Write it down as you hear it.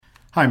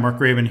Hi, Mark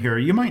Rabin here.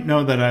 You might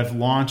know that I've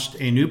launched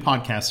a new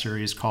podcast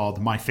series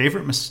called My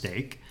Favorite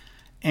Mistake.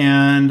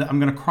 And I'm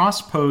going to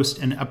cross-post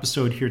an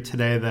episode here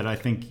today that I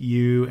think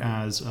you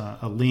as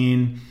a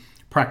lean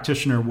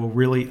practitioner will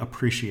really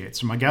appreciate.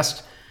 So my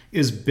guest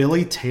is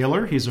Billy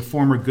Taylor. He's a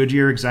former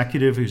Goodyear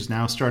executive who's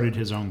now started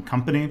his own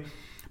company.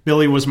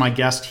 Billy was my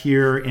guest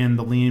here in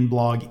the Lean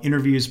Blog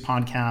Interviews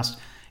podcast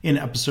in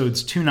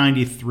episodes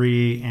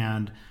 293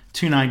 and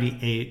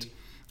 298.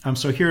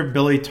 So here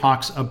Billy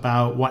talks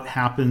about what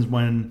happens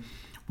when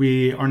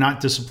we are not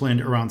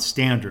disciplined around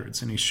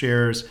standards. And he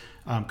shares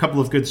a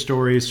couple of good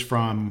stories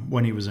from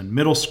when he was in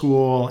middle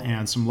school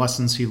and some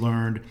lessons he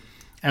learned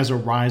as a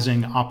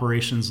rising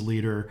operations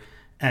leader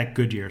at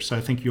Goodyear. So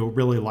I think you'll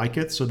really like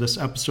it. So this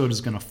episode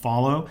is going to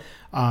follow.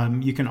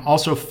 You can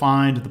also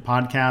find the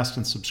podcast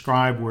and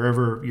subscribe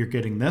wherever you're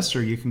getting this,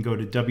 or you can go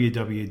to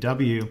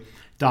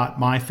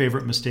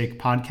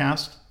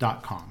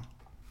www.myfavoritemistakepodcast.com.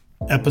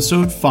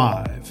 Episode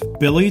 5,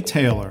 Billy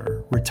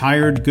Taylor,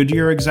 retired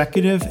Goodyear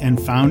executive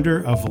and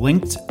founder of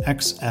Linked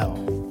XL.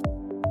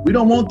 We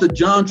don't want the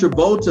John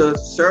Travolta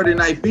Saturday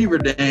Night Fever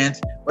dance,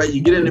 right?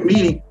 You get in the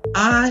meeting,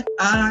 I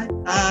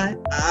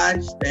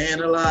stand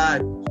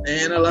alive,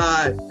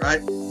 right?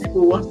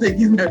 People, once they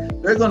get there,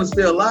 they're going to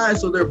stay alive,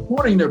 so they're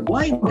pointing their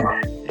blame.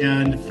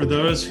 And for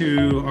those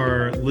who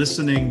are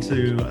listening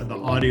to the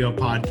audio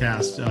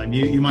podcast,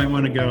 you might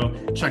want to go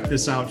check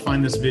this out,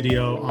 find this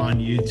video on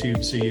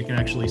YouTube so you can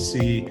actually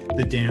see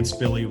the dance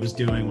Billy was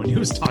doing when he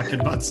was talking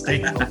about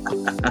staying alive.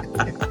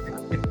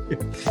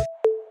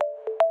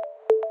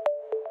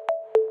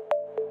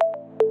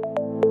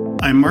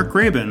 I'm Mark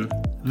Rabin.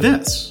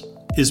 This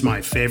is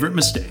My Favorite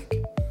Mistake.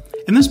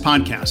 In this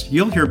podcast,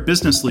 you'll hear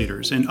business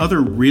leaders and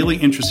other really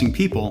interesting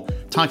people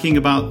talking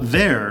about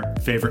their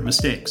favorite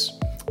mistakes.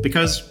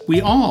 Because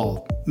we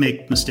all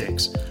make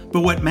mistakes,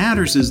 but what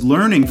matters is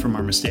learning from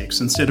our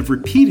mistakes instead of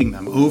repeating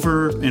them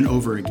over and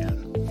over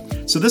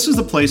again. So this is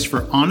the place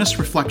for honest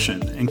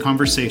reflection and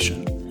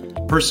conversation,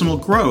 personal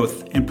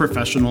growth, and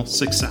professional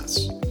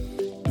success.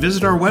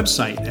 Visit our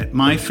website at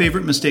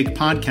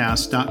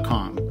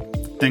myfavoritemistakepodcast.com.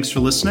 Thanks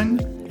for listening,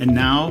 and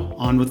now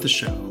on with the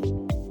show.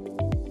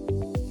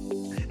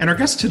 And our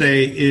guest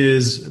today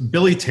is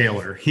Billy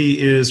Taylor.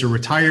 He is a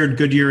retired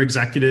Goodyear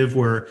executive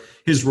where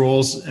his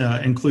roles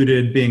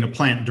included being a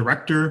plant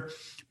director,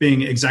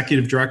 being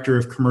executive director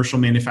of commercial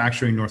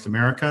manufacturing North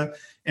America,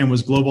 and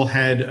was global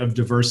head of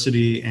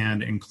diversity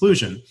and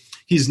inclusion.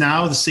 He's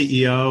now the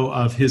CEO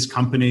of his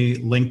company,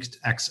 Linked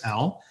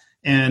XL.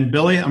 And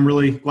Billy, I'm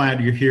really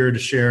glad you're here to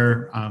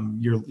share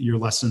your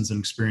lessons and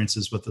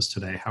experiences with us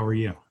today. How are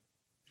you?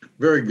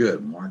 Very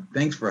good, Mark.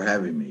 Thanks for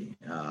having me.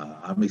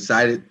 I'm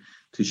excited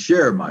to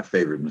share my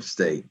favorite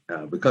mistake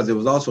because it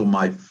was also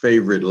my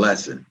favorite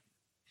lesson.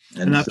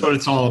 And that's what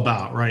it's all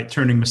about, right?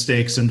 Turning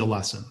mistakes into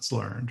lessons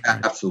learned.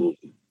 Right?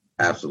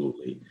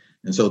 Absolutely.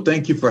 And so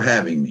thank you for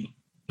having me.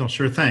 Oh,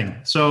 sure thing.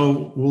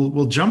 So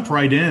we'll jump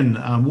right in.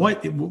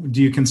 What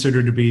do you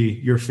consider to be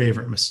your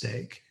favorite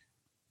mistake?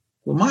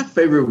 Well, my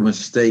favorite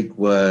mistake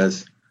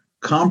was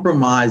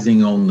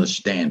compromising on the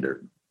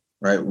standard,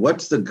 right?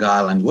 What's the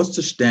guideline? What's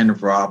the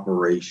standard for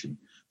operation?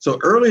 So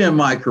early in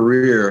my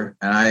career,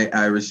 and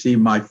I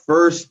received my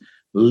first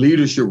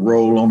leadership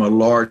role on a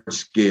large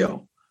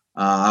scale.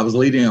 I was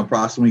leading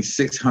approximately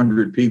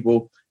 600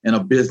 people in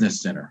a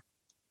business center.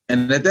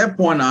 And at that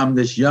point, I'm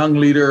this young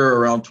leader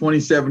around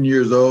 27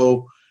 years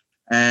old,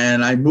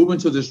 and I move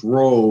into this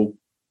role,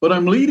 but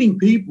I'm leading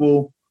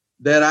people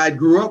that I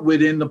grew up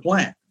with in the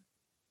plant.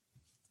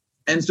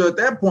 And so at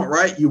that point,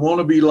 right, you want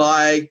to be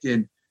liked,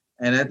 and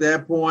at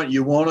that point,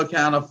 you want to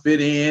kind of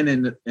fit in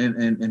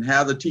and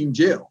have the team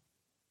gel.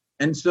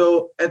 And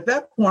so at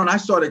that point, I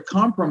started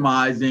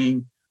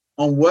compromising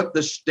on what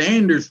the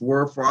standards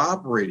were for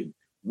operating.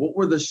 What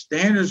were the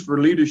standards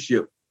for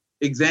leadership?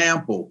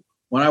 Example,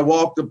 when I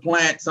walk the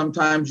plant,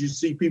 sometimes you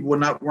see people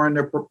not wearing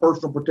their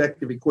personal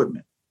protective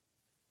equipment.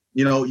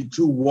 You know,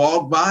 to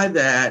walk by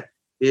that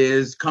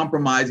is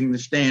compromising the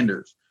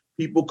standards.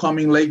 People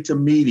coming late to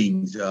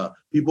meetings,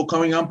 people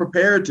coming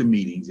unprepared to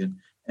meetings and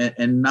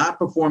not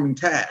performing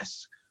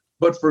tasks.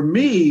 But for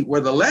me,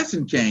 where the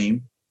lesson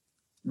came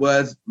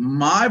was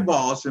my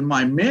boss and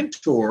my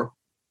mentor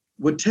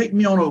would take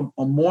me on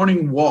a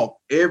morning walk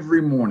every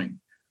morning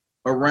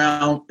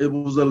around, it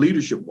was a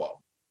leadership walk.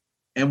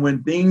 And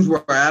when things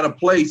were out of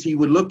place, he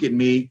would look at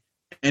me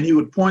and he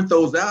would point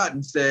those out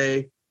and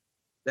say,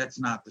 that's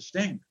not the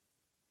standard.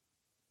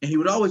 And he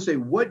would always say,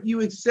 what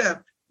you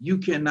accept, you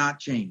cannot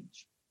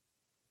change.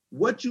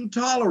 What you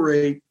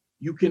tolerate,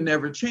 you can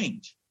never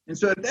change. And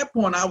so at that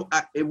point,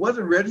 it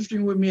wasn't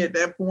registering with me at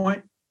that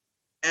point.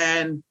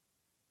 And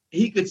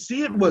he could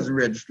see it wasn't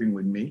registering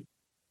with me.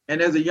 And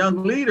as a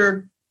young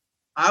leader,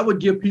 I would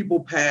give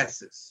people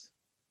passes.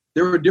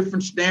 There were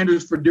different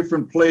standards for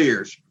different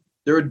players.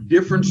 There are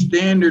different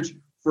standards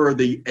for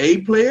the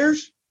A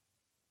players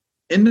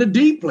and the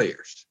D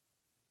players.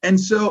 And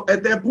so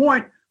at that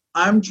point,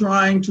 I'm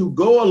trying to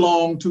go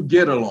along to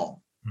get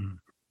along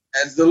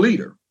as the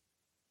leader.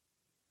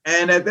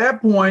 And at that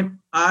point,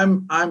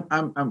 I'm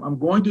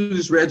going through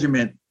this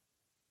regiment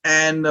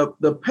And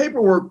the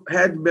paperwork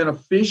hadn't been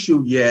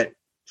official yet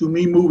to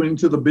me moving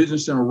to the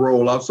business center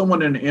role. I was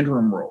someone in the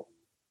interim role.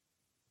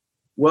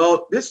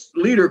 Well, this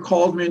leader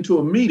calls me into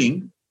a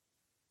meeting,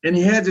 and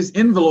he has this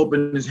envelope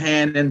in his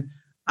hand, and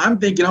I'm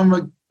thinking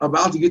I'm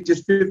about to get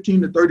this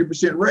 15 to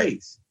 30%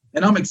 raise,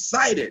 and I'm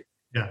excited.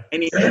 Yeah.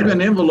 And he hands me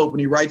an envelope, and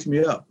he writes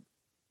me up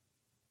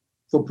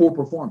for poor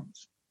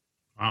performance.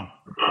 Wow.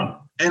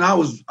 And I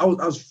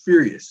was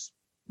furious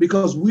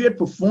because we had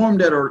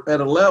performed at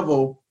a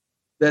level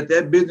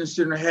that business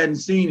center hadn't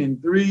seen in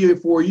 3 or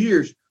 4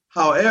 years.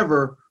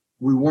 However,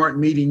 we weren't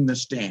meeting the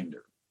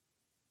standard.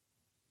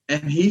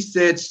 And he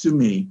says to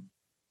me,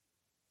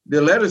 the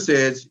letter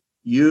says,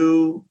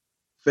 you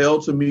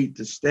failed to meet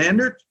the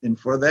standard, and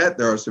for that,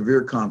 there are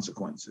severe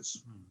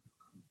consequences.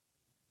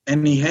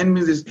 And he handed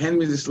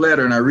me this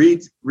letter, and I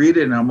read it,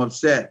 and I'm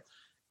upset.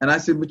 And I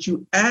said, but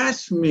you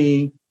asked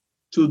me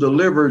to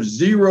deliver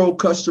 0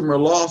 customer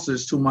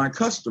losses to my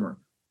customer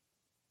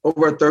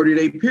over a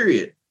 30-day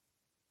period.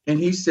 And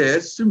he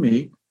says to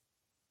me,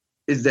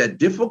 is that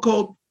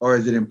difficult or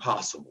is it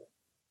impossible?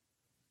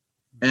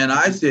 And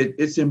I said,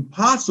 it's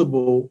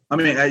impossible. I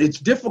mean, it's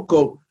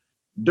difficult,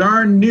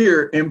 darn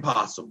near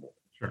impossible.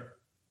 Sure.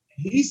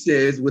 He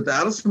says,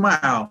 without a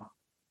smile,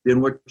 then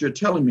what you're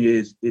telling me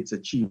is it's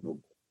achievable.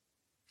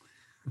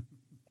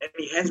 And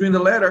he hands me the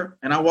letter,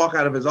 and I walk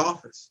out of his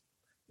office.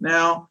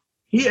 Now,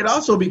 he had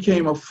also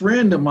became a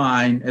friend of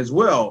mine as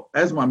well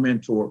as my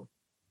mentor.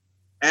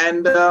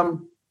 And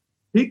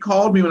he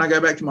called me when I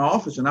got back to my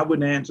office, and I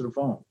wouldn't answer the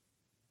phone.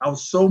 I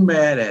was so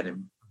mad at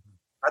him.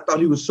 I thought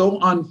he was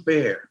so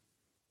unfair.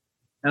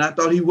 And I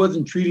thought he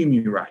wasn't treating me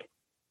right.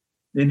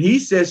 Then he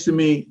says to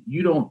me,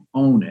 you don't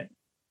own it.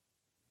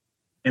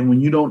 And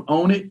when you don't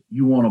own it,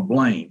 you want to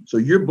blame. So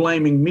you're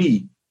blaming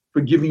me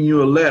for giving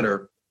you a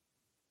letter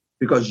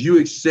because you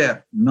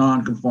accept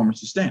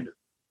non-conformance to standard.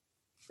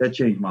 That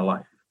changed my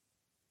life.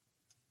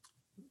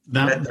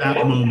 That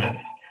moment,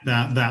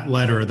 that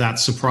letter, that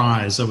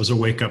surprise, that was a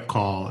wake-up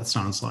call, it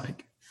sounds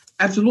like.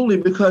 Absolutely,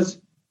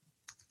 because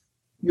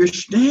your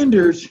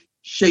standards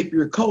shape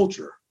your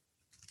culture,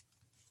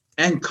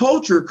 and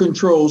culture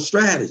controls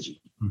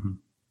strategy. Mm-hmm.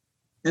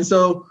 And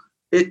so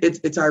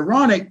it's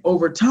ironic,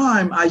 over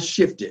time I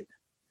shifted.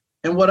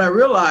 And what I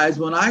realized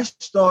when I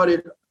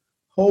started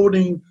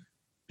holding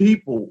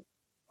people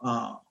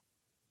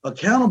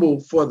accountable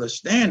for the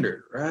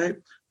standard, right?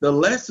 The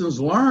lessons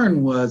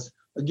learned was,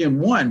 again,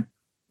 one,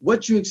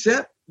 what you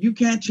accept, you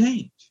can't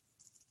change.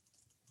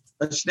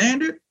 A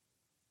standard,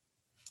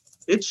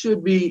 it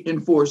should be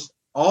enforced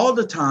all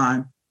the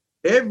time,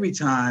 every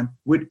time,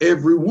 with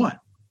everyone,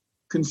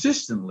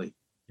 consistently.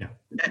 Yeah.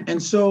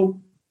 And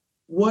so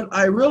what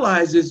I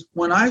realized is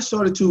when I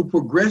started to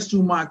progress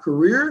through my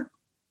career,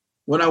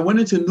 when I went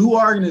into new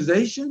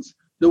organizations,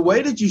 the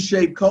way that you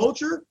shape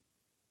culture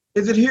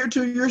is adhere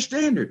to your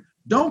standard.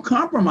 Don't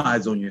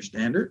compromise on your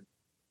standard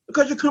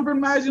because you're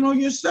compromising on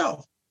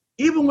yourself.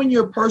 Even when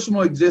your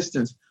personal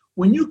existence,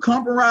 when you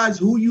compromise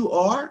who you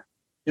are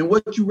and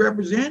what you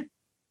represent,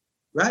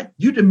 right,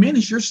 you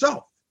diminish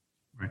yourself.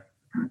 Right.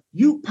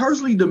 You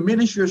personally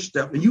diminish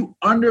yourself and you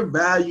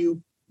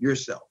undervalue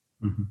yourself.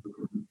 Mm-hmm.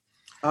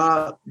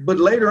 But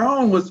later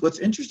on, what's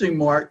interesting,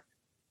 Mark,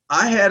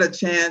 I had a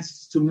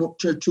chance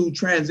to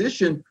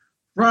transition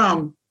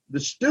from the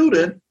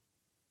student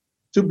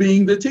to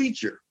being the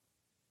teacher.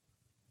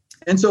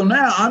 And so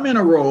now I'm in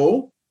a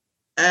role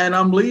and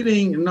I'm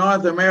leading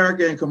North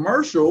America and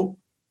commercial.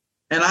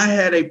 And I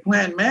had a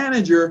plant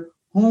manager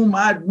whom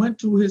I went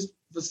to his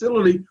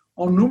facility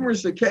on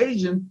numerous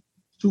occasions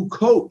to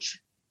coach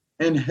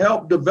and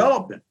help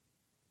develop him.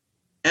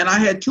 And I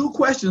had 2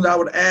 questions I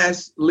would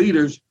ask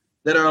leaders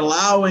that are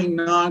allowing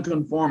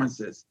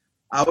non-conformances.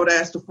 I would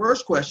ask the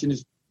first question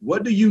is,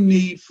 what do you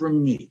need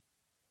from me?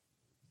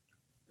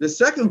 The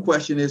second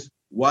question is,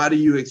 why do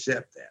you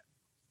accept that?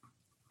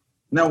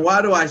 Now,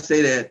 why do I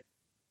say that?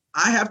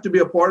 I have to be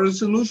a part of the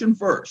solution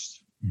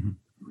first. Mm-hmm.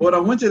 When I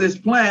went to this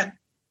plant,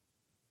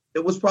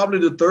 it was probably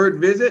the 3rd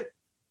visit,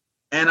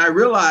 and I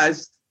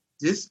realized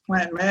this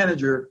plant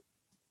manager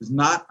is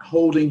not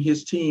holding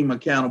his team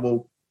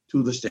accountable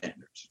to the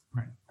standards.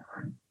 Right.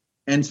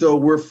 And so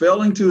we're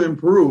failing to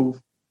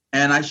improve.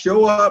 And I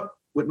show up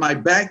with my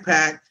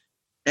backpack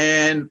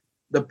and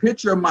the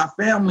picture of my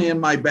family in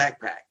my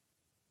backpack.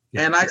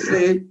 Yeah. And I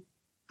say,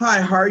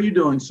 hi, how are you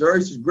doing, sir?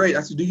 He says, great.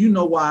 I said, do you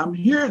know why I'm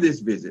here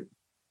this visit?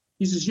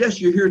 He says, yes,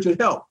 you're here to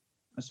help.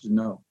 I said,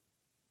 no.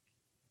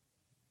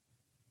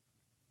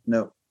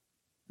 No,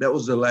 that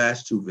was the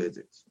last 2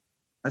 visits.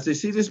 I said,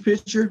 see this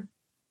picture?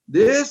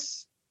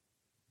 This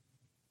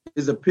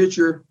is a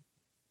picture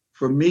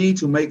for me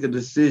to make a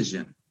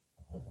decision.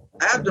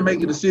 I have to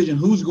make a decision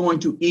who's going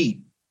to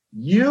eat,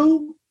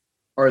 you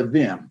or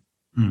them.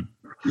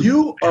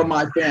 You or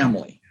my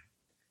family.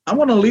 I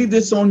want to leave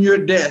this on your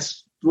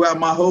desk throughout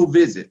my whole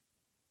visit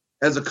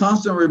as a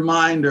constant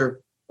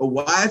reminder of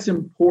why it's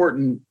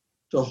important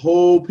to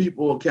hold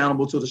people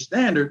accountable to the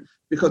standard,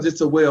 because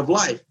it's a way of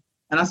life.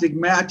 And I said,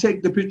 may I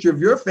take the picture of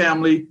your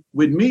family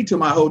with me to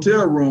my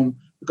hotel room,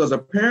 because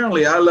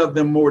apparently I love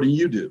them more than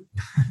you do.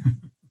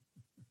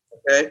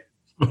 Okay.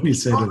 What do you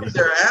say to Shortly that?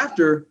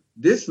 thereafter,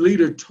 this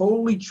leader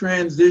totally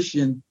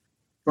transitioned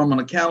from an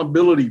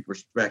accountability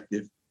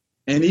perspective.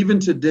 And even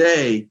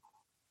today,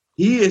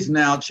 he is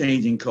now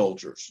changing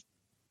cultures.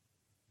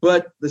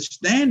 But the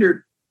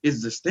standard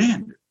is the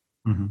standard.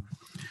 Mm-hmm.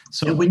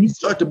 So and when you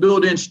start to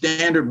build in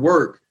standard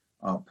work,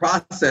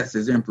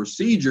 processes, and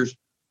procedures,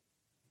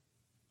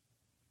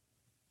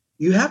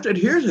 you have to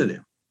adhere to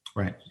them.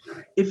 right.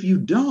 If you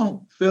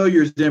don't,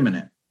 failure is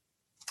imminent.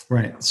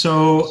 Right.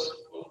 So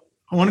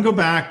I want to go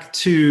back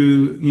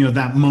to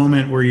that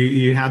moment where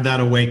you had that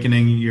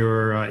awakening.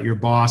 Your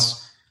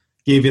boss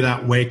gave you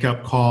that wake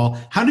up call.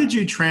 How did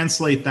you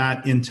translate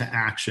that into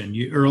action?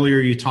 Earlier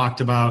you talked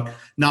about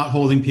not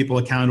holding people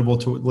accountable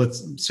to,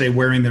 let's say,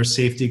 wearing their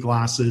safety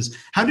glasses.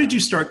 How did you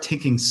start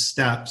taking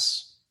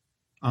steps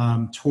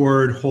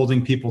toward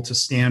holding people to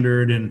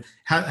standard, and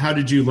how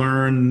did you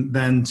learn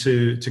then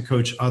to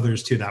coach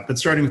others to that? But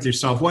starting with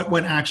yourself,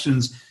 what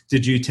actions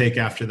did you take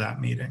after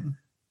that meeting?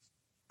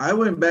 I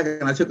went back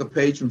and I took a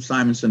page from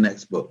Simon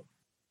Sinek's book.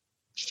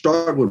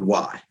 Start with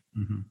why.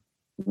 Mm-hmm.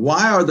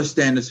 Why are the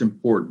standards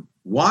important?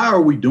 Why are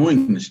we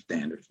doing the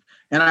standards?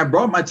 And I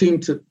brought my team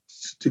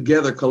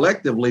together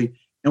collectively,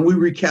 and we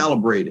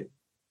recalibrated.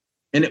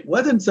 And it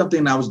wasn't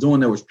something I was doing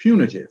that was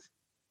punitive.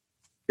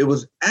 It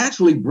was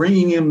actually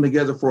bringing them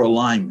together for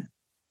alignment,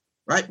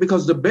 right?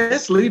 Because the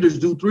best leaders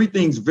do three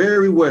things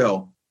very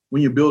well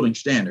when you're building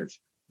standards.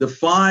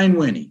 Define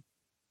winning.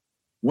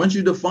 Once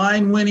you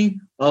define winning,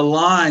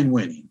 align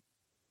winning.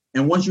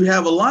 And once you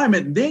have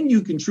alignment, then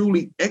you can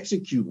truly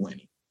execute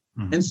winning.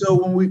 Mm-hmm. And so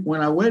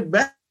when I went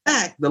back,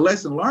 the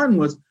lesson learned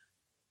was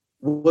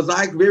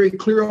I very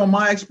clear on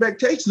my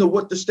expectations of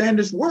what the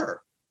standards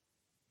were.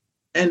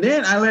 And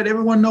then I let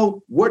everyone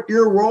know what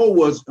your role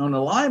was on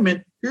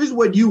alignment. Here's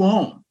what you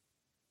own.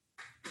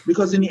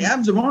 Because in the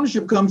absence of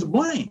ownership comes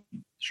blame.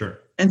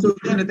 Sure. And so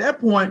then at that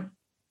point,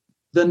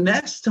 the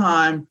next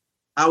time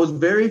I was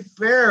very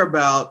fair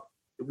about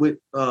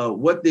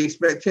what the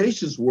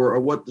expectations were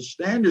or what the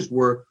standards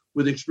were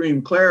with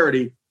extreme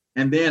clarity.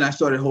 And then I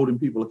started holding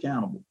people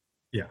accountable.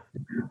 Yeah.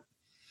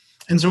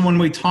 And so when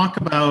we talk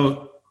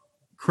about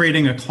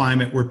creating a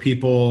climate where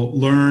people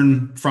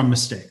learn from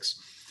mistakes,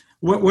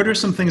 what are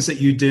some things that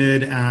you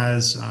did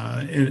as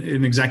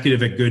an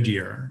executive at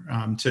Goodyear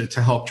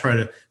to help try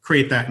to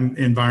create that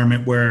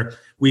environment where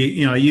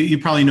you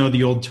probably know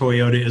the old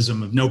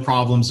Toyotaism of no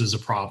problems is a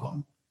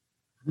problem,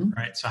 mm-hmm.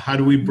 right? So how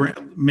do we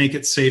make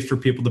it safe for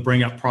people to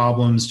bring up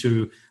problems,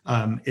 to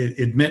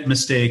admit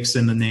mistakes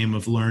in the name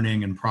of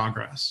learning and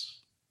progress?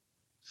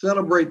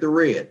 Celebrate the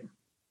red.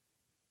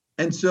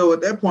 And so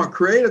at that point,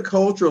 create a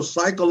culture of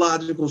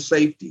psychological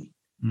safety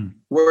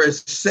where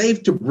it's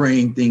safe to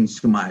bring things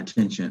to my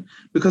attention,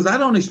 because I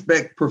don't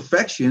expect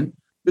perfection,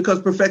 because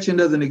perfection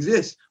doesn't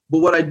exist. But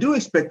what I do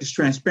expect is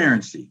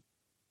transparency.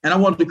 And I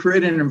want to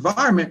create an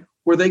environment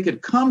where they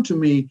could come to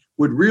me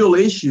with real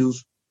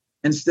issues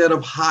instead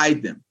of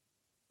hide them,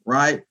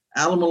 right?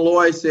 Alan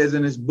Malloy says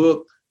in his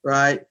book,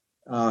 right,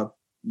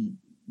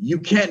 you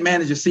can't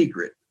manage a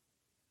secret.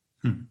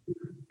 And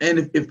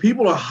if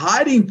people are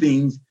hiding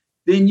things,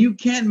 then you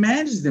can't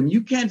manage them.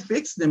 You can't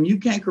fix them. You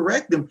can't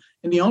correct them.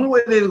 And the only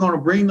way they're going to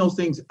bring those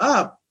things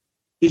up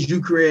is you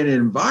create an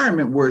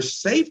environment where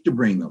it's safe to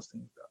bring those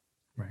things up.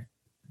 Right.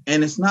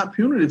 And it's not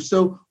punitive.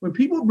 So when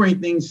people bring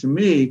things to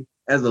me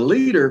as a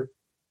leader,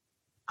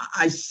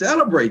 I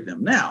celebrate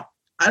them. Now,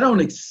 I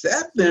don't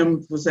accept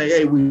them for saying,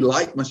 hey, we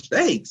like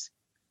mistakes.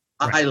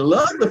 Right. I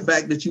love the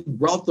fact that you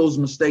brought those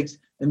mistakes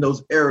and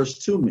those errors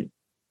to me.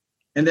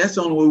 And that's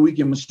the only way we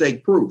can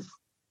mistake proof,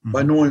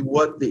 by knowing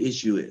what the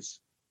issue is.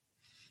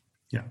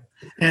 Yeah.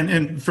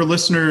 And for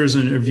listeners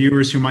and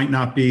viewers who might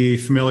not be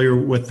familiar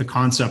with the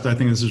concept, I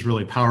think this is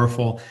really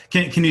powerful.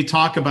 Can you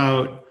talk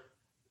about,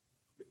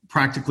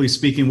 practically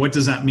speaking, what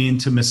does that mean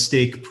to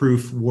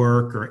mistake-proof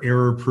work or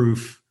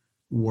error-proof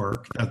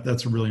work?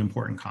 That's a really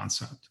important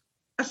concept.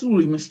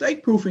 Absolutely.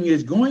 Mistake proofing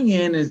is going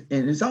in and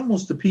it's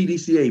almost the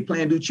PDCA,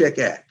 Plan, Do, Check,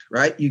 Act,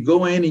 right? You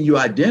go in and you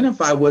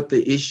identify what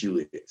the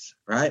issue is,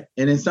 right?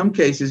 And in some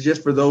cases,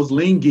 just for those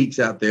lean geeks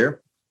out there,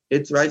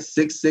 it's right,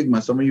 Six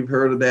Sigma. Some of you have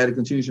heard of that, a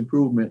continuous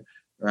improvement,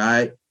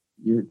 right?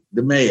 The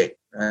MAIC,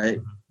 right?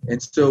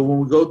 And so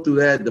when we go through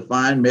that,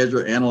 define,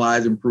 measure,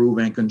 analyze, improve,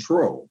 and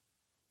control.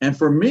 And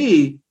for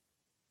me,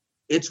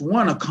 it's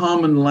a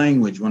common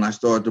language when I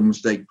start the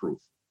mistake proof.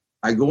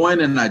 I go in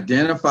and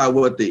identify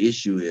what the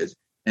issue is,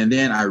 and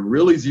then I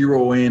really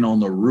zero in on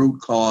the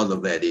root cause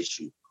of that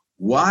issue.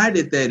 Why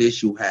did that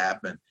issue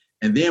happen?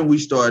 And then we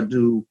start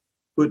to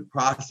put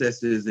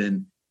processes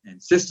and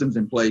systems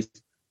in place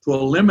to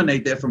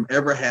eliminate that from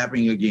ever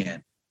happening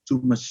again,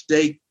 to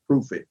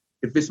mistake-proof it.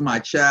 If it's my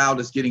child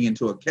that's getting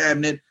into a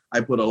cabinet,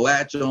 I put a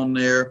latch on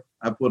there,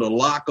 I put a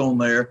lock on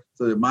there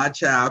so that my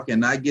child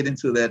cannot get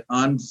into that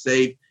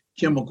unsafe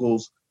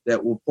chemicals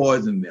that will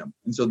poison them.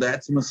 And so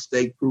that's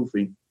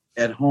mistake-proofing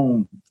at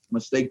home.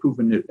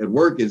 Mistake-proofing at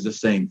work is the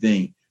same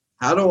thing.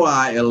 How do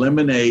I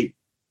eliminate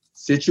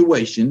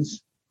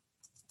situations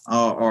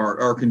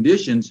or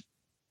conditions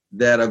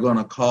that are going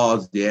to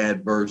cause the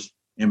adverse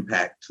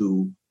impact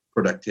to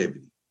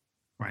productivity?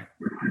 Right.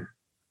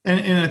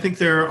 And I think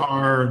there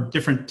are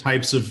different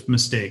types of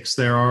mistakes.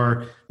 There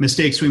are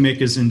mistakes we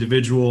make as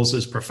individuals,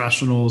 as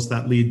professionals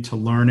that lead to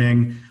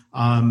learning.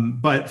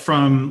 But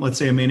from, let's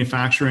say, a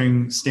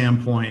manufacturing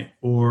standpoint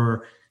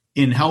or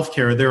in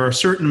healthcare, there are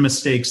certain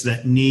mistakes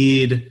that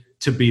need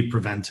to be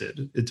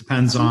prevented. It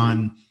depends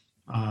on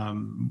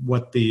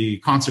what the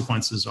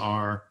consequences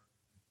are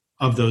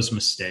of those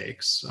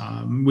mistakes.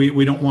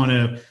 We don't want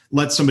to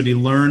let somebody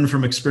learn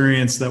from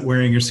experience that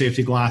wearing your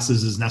safety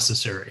glasses is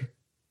necessary.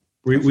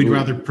 We'd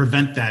rather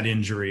prevent that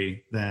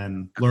injury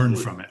than learn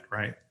from it,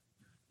 right?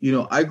 You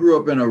know, I grew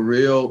up in a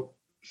real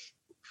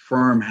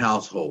firm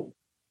household.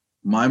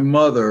 My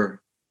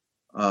mother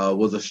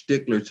was a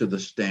stickler to the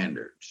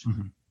standards.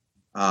 Mm-hmm.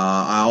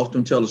 I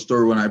often tell the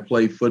story when I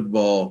played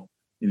football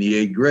in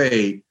the 8th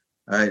grade.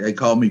 They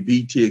called me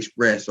BT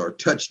Express or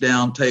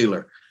Touchdown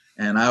Taylor.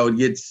 And I would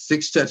get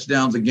 6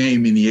 touchdowns a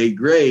game in the 8th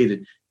grade.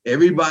 And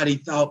everybody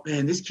thought,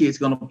 man, this kid's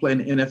going to play in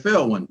the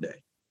NFL one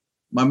day.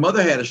 My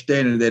mother had a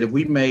standard that if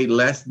we made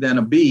less than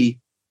a B,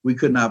 we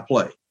could not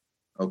play.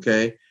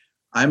 Okay.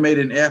 I made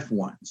an F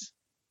once.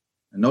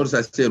 And notice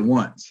I said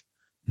once.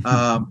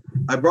 I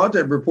brought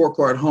that report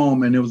card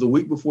home, and it was a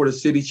week before the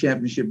city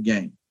championship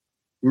game.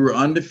 We were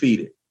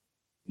undefeated,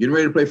 getting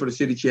ready to play for the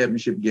city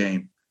championship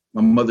game.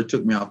 My mother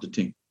took me off the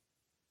team.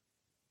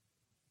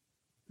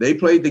 They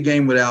played the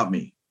game without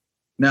me.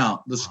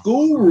 Now, the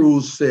school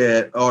rules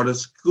said, or the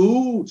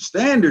school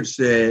standards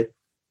said,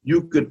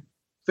 you could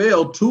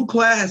fail 2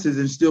 classes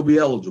and still be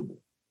eligible,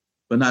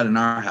 but not in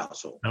our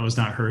household. That was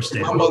not her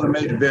standard. My mother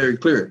made it very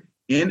clear.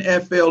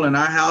 NFL in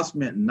our house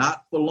meant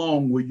not for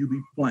long will you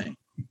be playing.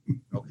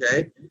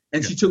 Okay?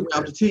 And she took me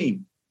off the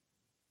team.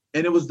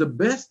 And it was the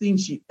best thing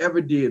she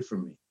ever did for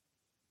me.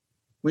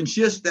 When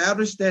she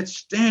established that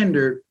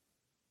standard,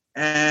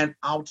 and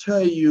I'll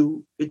tell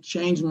you, it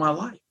changed my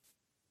life.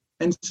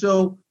 And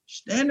so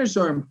standards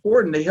are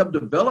important. They help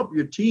develop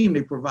your team.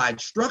 They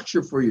provide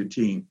structure for your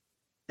team.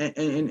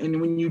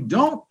 And when you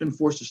don't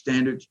enforce the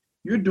standards,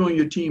 you're doing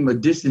your team a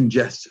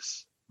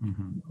disinjustice.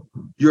 Mm-hmm.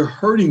 You're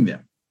hurting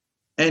them.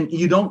 And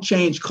you don't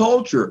change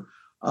culture.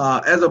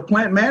 As a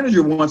plant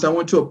manager once, I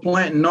went to a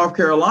plant in North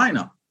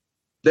Carolina.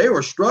 They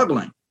were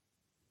struggling.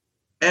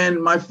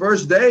 And my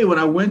first day when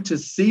I went to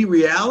see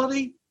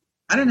reality,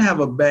 I didn't have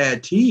a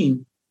bad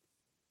team.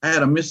 I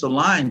had a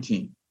misaligned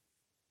team,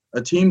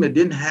 a team that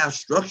didn't have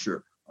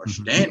structure or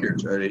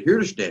standards or adhere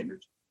to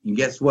standards. And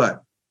guess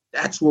what?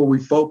 That's where we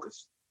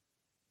focused.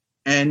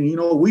 And, you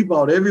know, we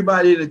bought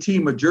everybody in the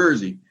team a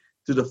jersey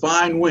to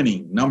define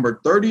winning, number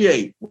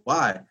 38.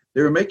 Why?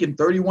 They were making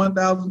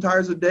 31,000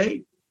 tires a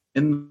day,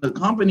 and the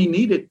company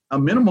needed a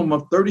minimum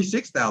of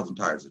 36,000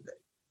 tires a day.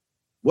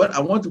 What I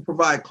want to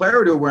provide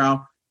clarity around,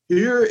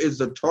 here is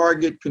the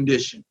target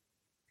condition.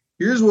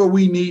 Here's where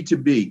we need to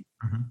be.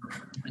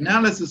 Mm-hmm. And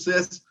now let's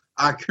assess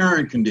our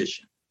current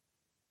condition.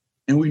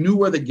 And we knew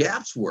where the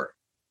gaps were.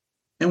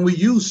 And we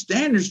used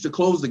standards to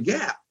close the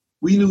gap.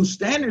 We used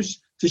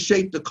standards to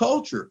shape the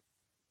culture.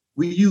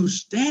 We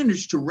use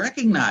standards to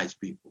recognize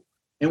people,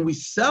 and we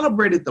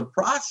celebrated the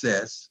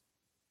process,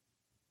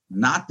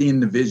 not the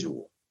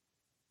individual.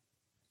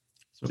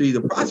 See,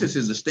 the process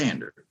is the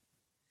standard.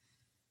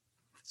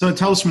 So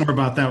tell us more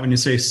about that when you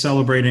say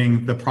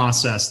celebrating the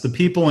process. The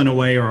people, in a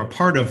way, are a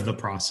part of the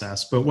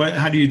process, but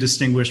how do you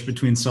distinguish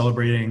between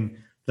celebrating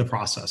the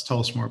process? Tell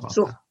us more about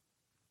that.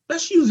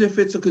 Let's use if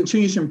it's a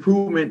continuous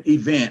improvement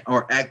event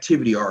or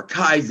activity or a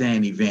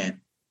Kaizen event.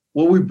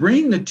 Well, we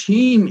bring the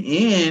team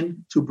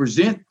in to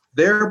present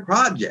their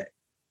project,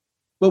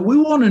 but we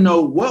want to know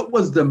what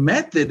was the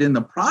method and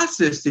the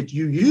process that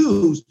you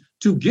used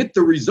to get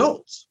the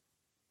results,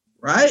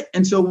 right?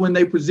 And so when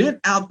they present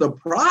out the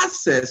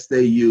process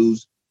they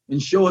use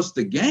and show us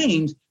the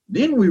gains,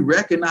 then we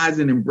recognize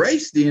and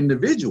embrace the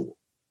individual.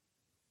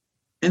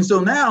 And so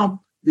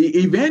now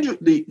the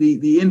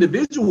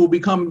individual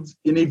becomes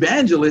an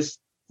evangelist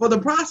for the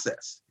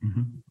process.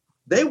 Mm-hmm.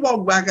 They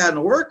walk back out in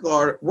the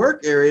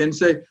work area and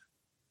say,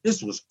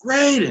 this was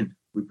great, and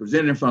we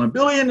presented in front of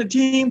Billy and the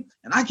team,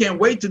 and I can't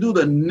wait to do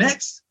the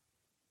next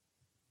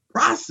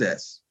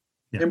process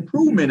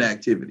improvement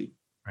activity.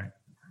 Right.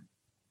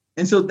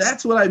 And so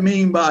that's what I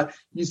mean by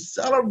you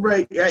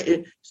celebrate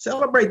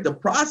the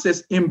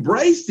process,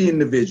 embrace the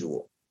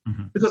individual,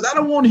 because I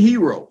don't want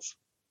heroes.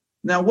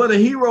 Now, what a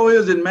hero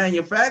is in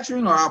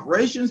manufacturing or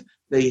operations,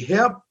 they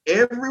help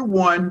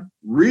everyone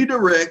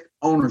redirect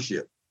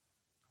ownership.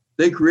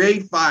 They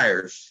create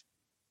fires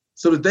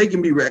so that they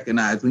can be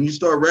recognized. When you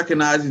start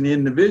recognizing the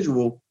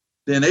individual,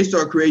 then they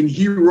start creating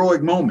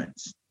heroic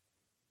moments.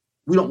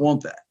 We don't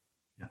want that.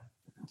 Yeah.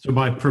 So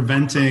by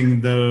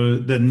preventing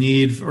the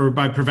need, or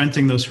by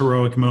preventing those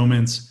heroic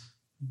moments,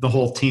 the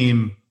whole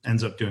team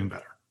ends up doing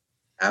better.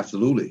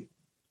 Absolutely.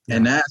 Yeah.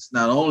 And that's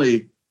not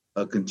only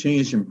a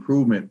continuous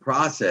improvement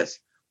process,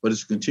 but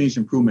it's a continuous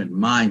improvement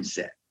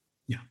mindset.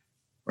 Yeah.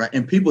 Right.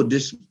 And people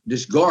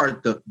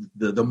discard the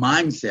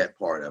mindset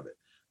part of it.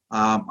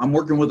 I'm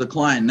working with a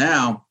client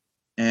now,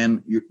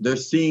 and they're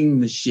seeing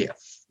the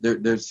shift.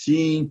 They're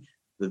seeing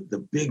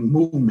the big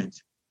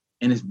movement,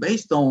 and it's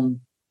based on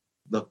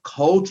the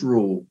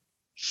cultural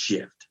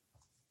shift,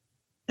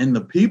 and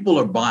the people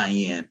are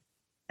buying in.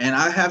 And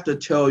I have to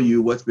tell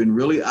you what's been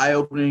really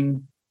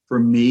eye-opening for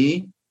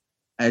me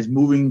as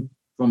moving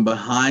from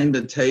behind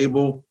the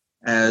table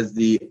as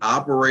the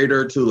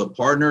operator to the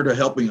partner to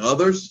helping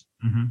others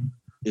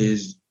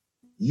is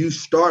you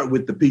start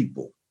with the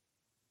people.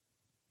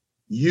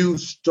 You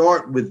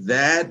start with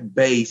that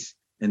base,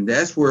 and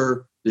that's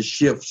where the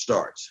shift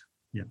starts.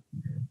 Yeah.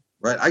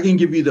 Right? I can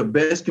give you the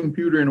best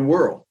computer in the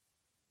world,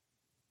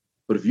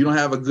 but if you don't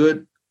have a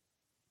good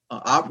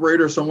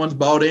operator, someone's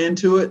bought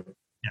into it,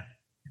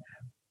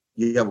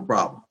 you have a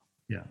problem.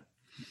 Yeah.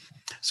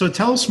 So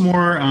tell us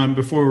more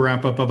before we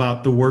wrap up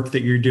about the work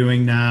that you're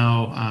doing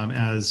now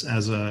as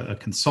a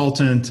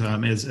consultant,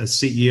 as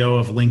CEO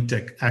of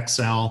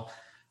LinkedXL.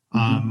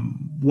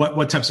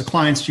 What types of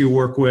clients do you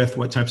work with?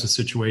 What types of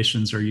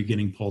situations are you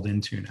getting pulled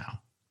into now?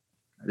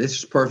 This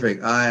is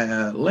perfect.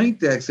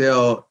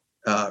 LinkedXL,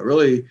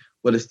 really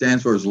what it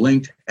stands for is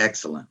linked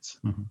excellence.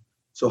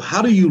 So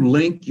how do you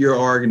link your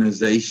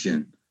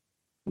organization,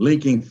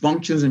 linking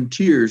functions and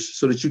tiers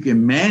so that you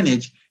can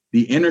manage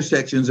the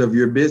intersections of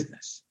your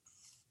business?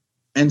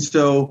 And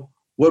so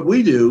what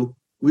we do,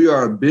 we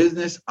are a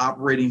business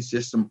operating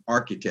system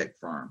architect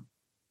firm.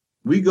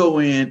 We go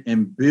in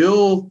and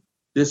build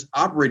this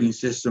operating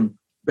system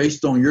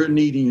based on your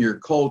need and your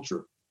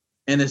culture.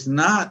 And it's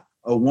not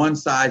a one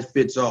size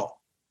fits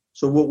all.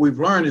 So what we've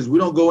learned is we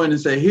don't go in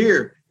and say,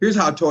 here's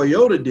how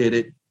Toyota did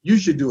it. You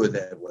should do it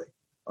that way.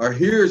 Or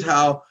here's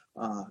how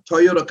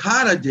Toyota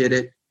Kata did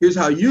it. Here's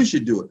how you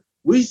should do it.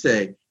 We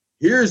say,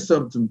 here's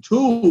some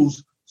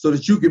tools so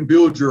that you can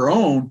build your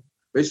own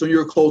based on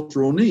your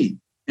cultural need.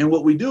 And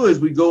what we do is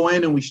we go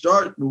in and we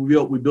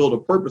build a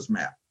purpose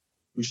map.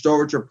 We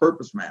start with your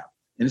purpose map.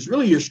 And it's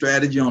really your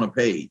strategy on a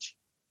page.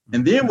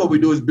 And then what we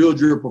do is build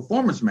your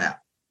performance map.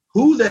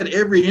 Who's at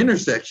every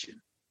intersection?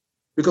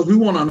 Because we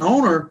want an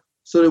owner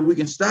so that we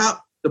can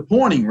stop the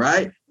pointing,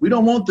 right? We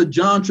don't want the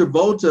John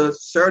Travolta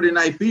Saturday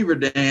Night Fever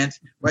dance,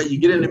 right? You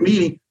get in the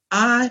meeting,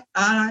 I,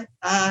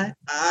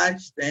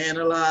 stand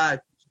alive,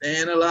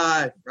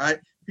 right?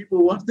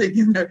 People, once they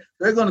get there,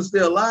 they're going to stay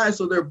alive,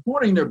 so they're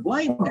pointing, they're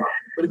blaming.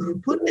 But if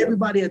you put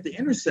everybody at the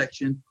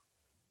intersection,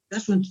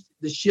 that's when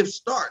the shift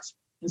starts.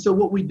 And so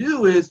what we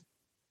do is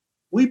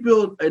we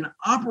build an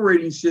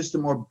operating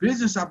system or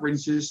business operating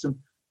system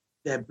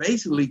that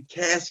basically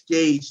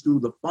cascades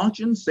through the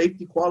functions,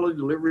 safety, quality,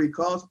 delivery,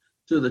 cost,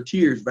 to the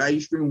tiers, value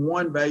stream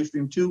 1, value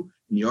stream 2,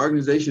 and the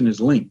organization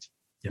is linked.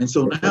 Yeah. And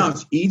so now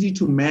it's easy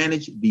to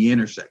manage the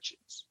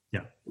intersections.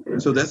 Yeah.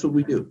 And so that's what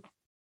we do.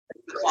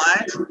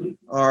 Clients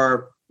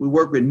we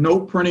work with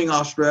Note Printing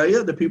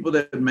Australia, the people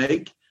that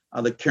make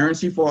the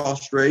currency for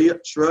Australia,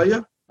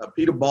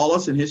 Peter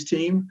Ballas and his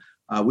team.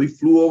 We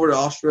flew over to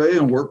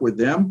Australia and worked with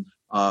them.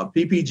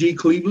 PPG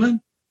Cleveland,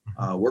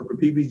 work with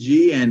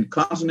PPG, and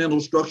Continental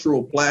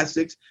Structural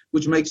Plastics,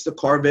 which makes the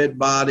Corvette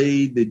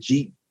body, the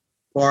Jeep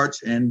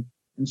parts. And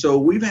so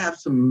we've had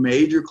some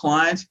major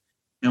clients,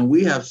 and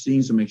we have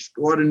seen some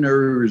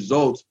extraordinary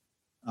results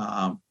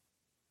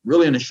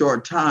really in a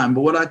short time.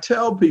 But what I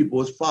tell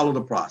people is follow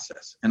the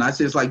process. And I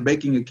say it's like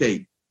baking a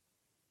cake.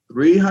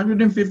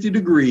 350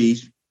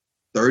 degrees,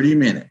 30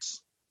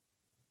 minutes.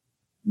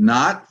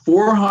 Not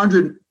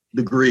 400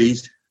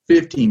 degrees,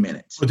 15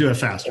 minutes. We'll do it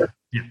faster.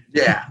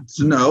 Yeah.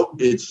 So no,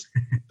 it's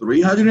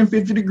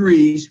 350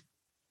 degrees,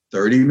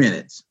 30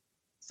 minutes.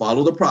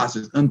 Follow the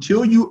process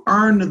until you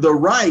earn the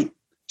right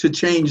to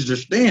change the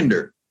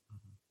standard.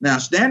 Now,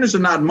 standards are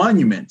not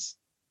monuments,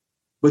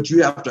 but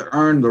you have to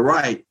earn the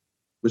right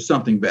with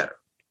something better.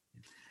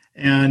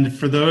 And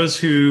for those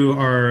who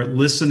are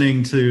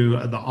listening to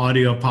the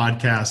audio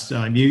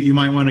podcast, you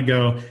might want to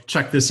go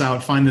check this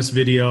out, find this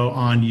video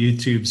on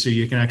YouTube so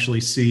you can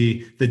actually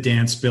see the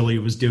dance Billy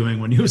was doing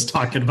when he was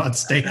talking about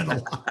staying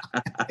alive.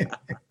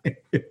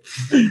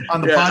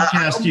 On the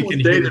podcast, you can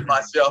hear dated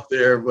myself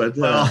there, but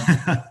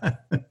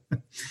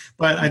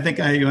but I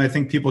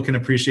think people can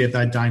appreciate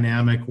that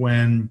dynamic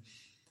when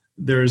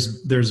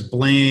there's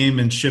blame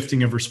and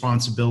shifting of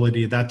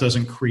responsibility. That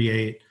doesn't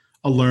create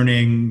a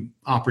learning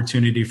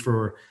opportunity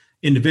for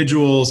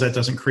individuals. That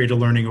doesn't create a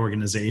learning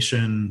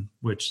organization,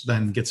 which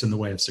then gets in the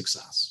way of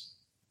success.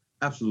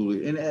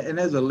 Absolutely. And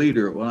as a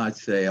leader, when I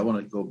say I want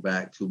to go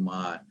back to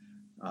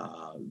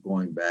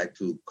going back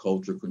to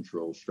culture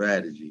control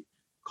strategy,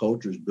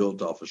 culture is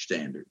built off of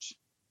standards,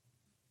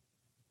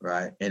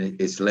 right?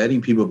 And it's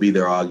letting people be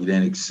their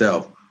authentic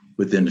self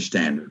within the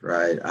standard,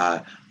 right?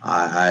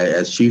 I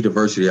as chief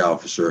diversity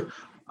officer,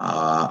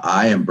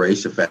 I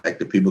embrace the fact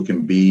that people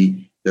can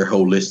be their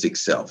holistic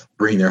self,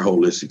 bring their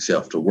holistic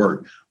self to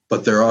work,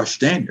 but there are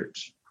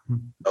standards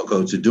that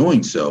go to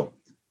doing so.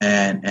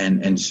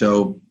 And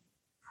so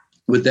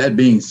with that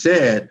being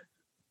said,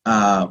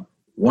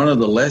 one of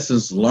the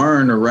lessons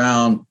learned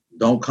around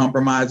don't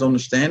compromise on the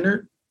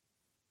standard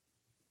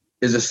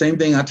is the same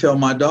thing I tell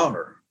my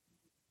daughter.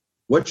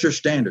 What's your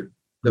standard?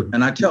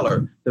 And I tell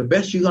her, the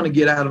best you're going to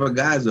get out of a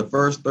guy is the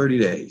first 30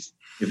 days.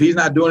 If he's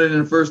not doing it in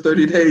the first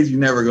 30 days, you're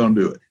never going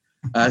to do it.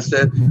 I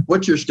said,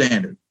 what's your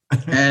standard?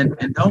 And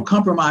don't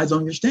compromise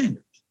on your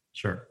standards.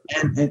 Sure.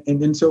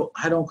 And so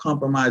I don't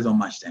compromise on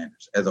my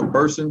standards as a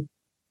person,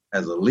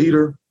 as a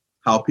leader,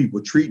 how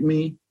people treat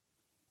me.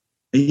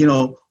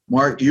 And,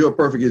 Mark, you're a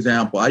perfect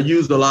example. I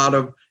used a lot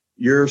of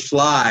your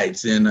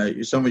slides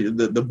and some of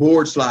the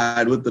board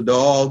slide with the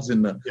dogs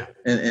and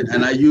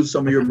I used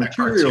some of your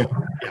material.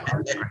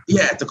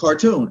 It's a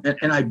cartoon.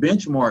 And I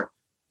benchmark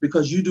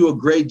because you do a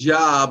great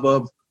job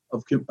of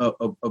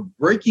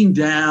breaking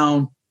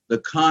down the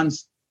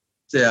concept.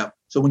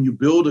 So when you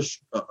build a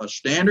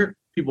standard,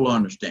 people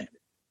understand it.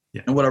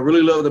 Yeah. And what I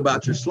really loved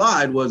about your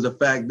slide was the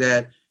fact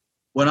that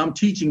when I'm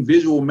teaching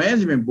visual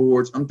management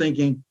boards, I'm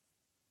thinking,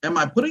 am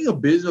I putting a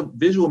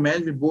visual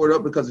management board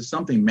up because it's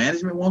something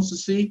management wants to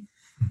see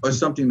or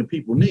something that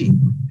people need?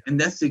 And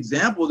that's the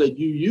example that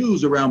you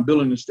use around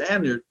building the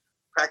standard,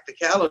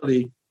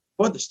 practicality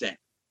for the standard.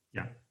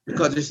 Yeah.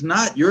 Because it's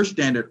not your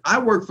standard. I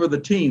work for the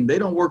team. They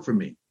don't work for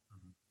me.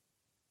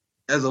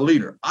 As a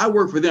leader, I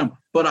work for them,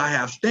 but I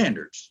have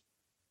standards.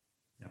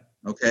 Yeah.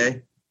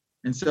 Okay.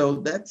 And so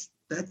that's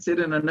it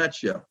in a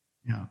nutshell.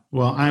 Yeah.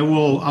 Well,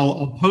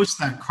 I'll post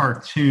that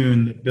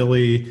cartoon that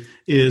Billy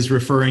is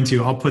referring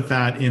to. I'll put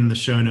that in the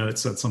show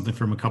notes. That's something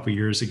from a couple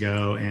years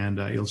ago, and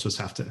you'll just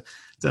have to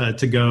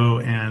go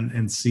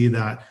and see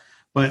that.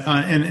 But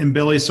and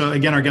Billy, so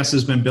again, our guest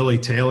has been Billy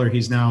Taylor.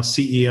 He's now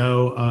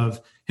CEO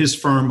of his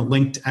firm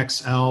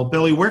LinkedXL.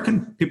 Billy, where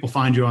can people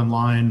find you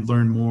online,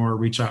 learn more,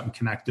 reach out and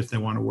connect if they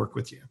want to work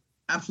with you?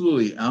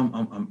 Absolutely.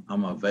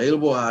 I'm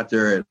available out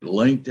there at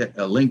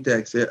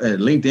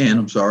LinkedIn.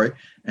 I'm sorry.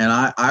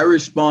 And I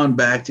respond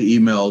back to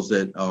emails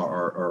that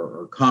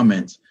are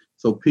comments.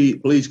 So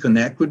please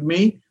connect with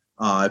me.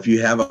 If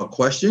you have a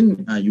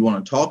question, you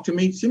want to talk to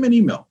me, send me an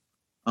email.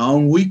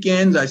 On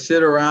weekends, I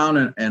sit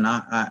around and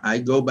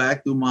I go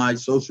back through my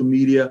social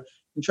media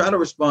and try to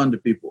respond to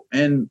people.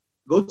 And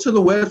go to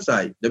the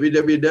website,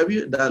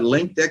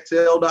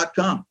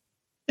 www.linkedxl.com,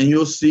 and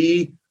you'll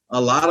see a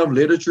lot of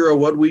literature of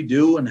what we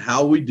do and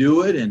how we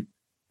do it.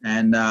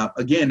 And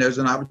again, there's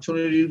an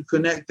opportunity to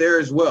connect there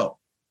as well.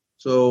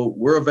 So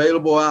we're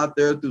available out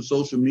there through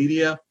social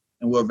media,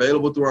 and we're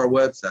available through our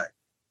website.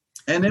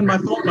 And then my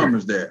phone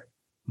number's there.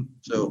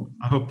 So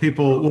I hope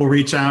people will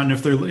reach out, and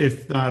if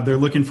they're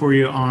looking for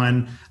you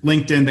on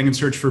LinkedIn, they can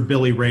search for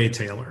Billy Ray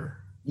Taylor.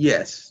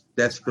 Yes,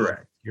 that's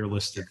correct. You're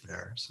listed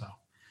there. So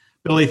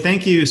Billy,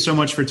 thank you so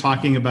much for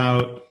talking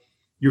about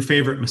your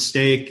favorite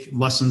mistake,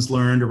 lessons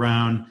learned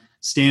around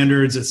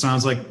standards. It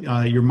sounds like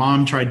your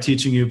mom tried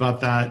teaching you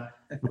about that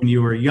when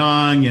you were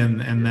young,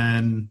 and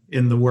then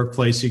in the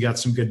workplace you got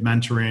some good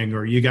mentoring,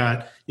 or you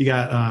got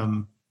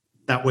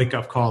that wake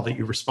up call that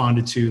you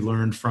responded to,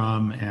 learned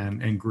from,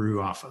 and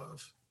grew off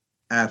of.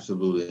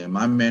 Absolutely. And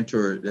my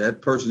mentor,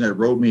 that person that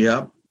wrote me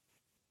up,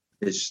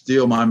 is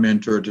still my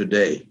mentor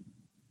today.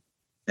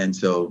 And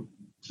so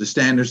the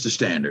standard's the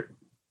standard.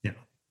 Yeah.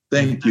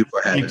 Thank you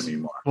for having me,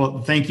 Mark.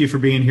 Well, thank you for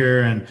being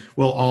here, and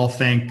we'll all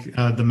thank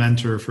the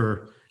mentor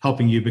for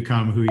helping you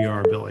become who you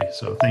are, Billy.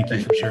 So thank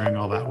you for sharing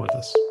all that with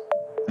us.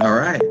 All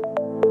right.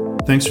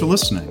 Thanks for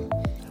listening.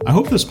 I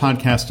hope this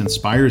podcast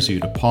inspires you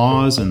to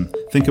pause and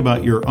think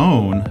about your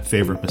own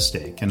favorite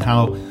mistake and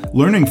how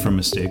learning from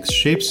mistakes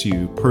shapes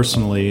you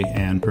personally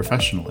and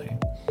professionally.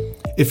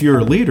 If you're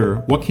a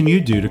leader, what can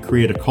you do to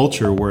create a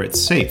culture where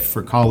it's safe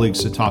for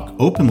colleagues to talk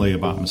openly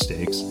about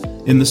mistakes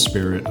in the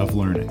spirit of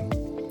learning?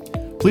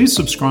 Please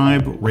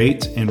subscribe,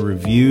 rate, and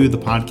review the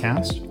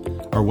podcast.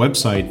 Our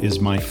website is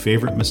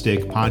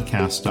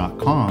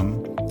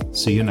myfavoritemistakepodcast.com.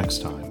 See you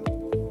next time.